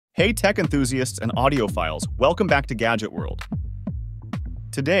Hey tech enthusiasts and audiophiles, welcome back to Gadget World.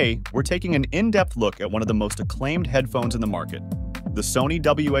 Today, we're taking an in-depth look at one of the most acclaimed headphones in the market, the Sony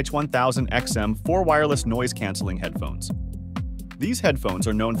WH-1000XM4 wireless noise-canceling headphones. These headphones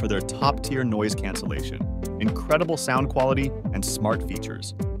are known for their top-tier noise cancellation, incredible sound quality, and smart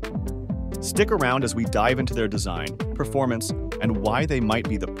features. Stick around as we dive into their design, performance, and why they might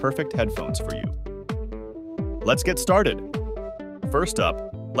be the perfect headphones for you. Let's get started. First up,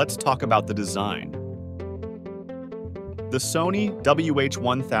 let's talk about the design. The Sony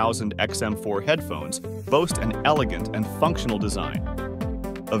WH-1000XM4 headphones boast an elegant and functional design.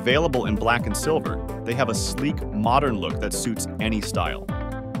 Available in black and silver, they have a sleek, modern look that suits any style.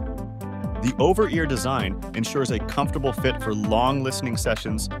 The over-ear design ensures a comfortable fit for long listening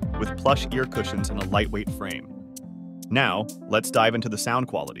sessions with plush ear cushions and a lightweight frame. Now, let's dive into the sound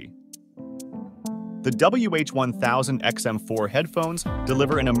quality. The WH-1000XM4 headphones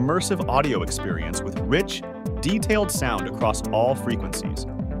deliver an immersive audio experience with rich, detailed sound across all frequencies.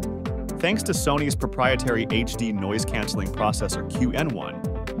 Thanks to Sony's proprietary HD noise-canceling processor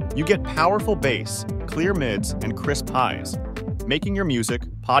QN1, you get powerful bass, clear mids, and crisp highs, making your music,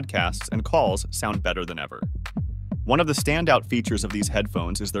 podcasts, and calls sound better than ever. One of the standout features of these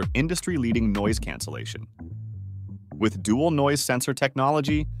headphones is their industry-leading noise cancellation. With dual noise sensor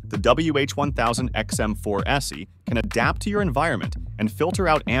technology, the WH-1000XM4 SE can adapt to your environment and filter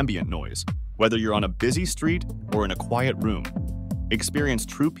out ambient noise, whether you're on a busy street or in a quiet room. Experience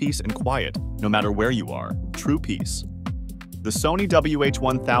true peace and quiet, no matter where you are. True peace. The Sony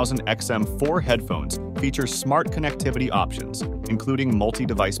WH-1000XM4 headphones feature smart connectivity options, including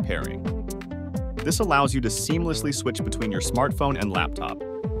multi-device pairing. This allows you to seamlessly switch between your smartphone and laptop,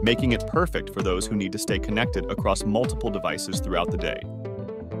 making it perfect for those who need to stay connected across multiple devices throughout the day.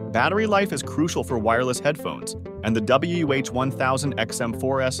 Battery life is crucial for wireless headphones, and the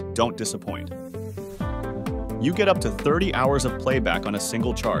WH-1000XM4S don't disappoint. You get up to 30 hours of playback on a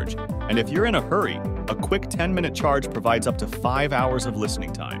single charge, and if you're in a hurry, a quick 10-minute charge provides up to 5 hours of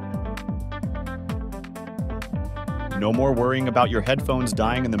listening time. No more worrying about your headphones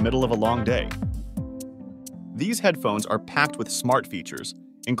dying in the middle of a long day. These headphones are packed with smart features,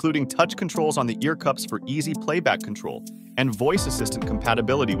 including touch controls on the ear cups for easy playback control and voice assistant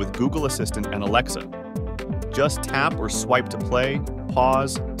compatibility with Google Assistant and Alexa. Just tap or swipe to play,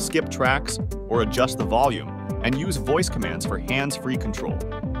 pause, skip tracks, or adjust the volume, and use voice commands for hands-free control.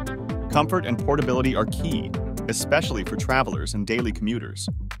 Comfort and portability are key, especially for travelers and daily commuters.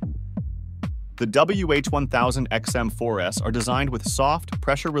 The WH-1000XM4S are designed with soft,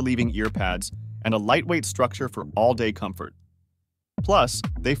 pressure-relieving ear pads and a lightweight structure for all-day comfort. Plus,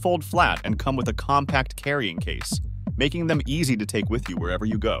 they fold flat and come with a compact carrying case, making them easy to take with you wherever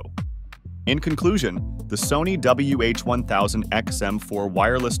you go. In conclusion, the Sony WH-1000XM4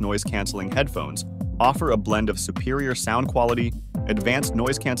 wireless noise-canceling headphones offer a blend of superior sound quality, advanced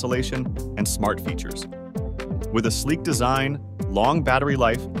noise cancellation, and smart features. With a sleek design, long battery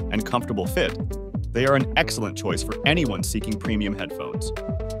life, and comfortable fit, they are an excellent choice for anyone seeking premium headphones.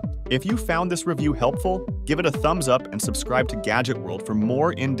 If you found this review helpful, give it a thumbs up and subscribe to Gadget World for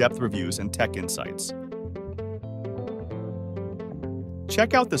more in-depth reviews and tech insights.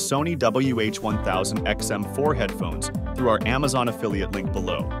 Check out the Sony WH-1000XM4 headphones through our Amazon affiliate link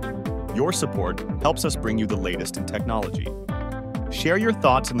below. Your support helps us bring you the latest in technology. Share your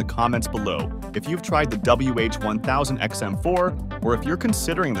thoughts in the comments below if you've tried the WH-1000XM4 or if you're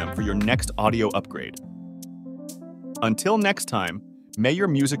considering them for your next audio upgrade. Until next time, may your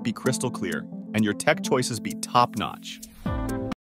music be crystal clear and your tech choices be top-notch.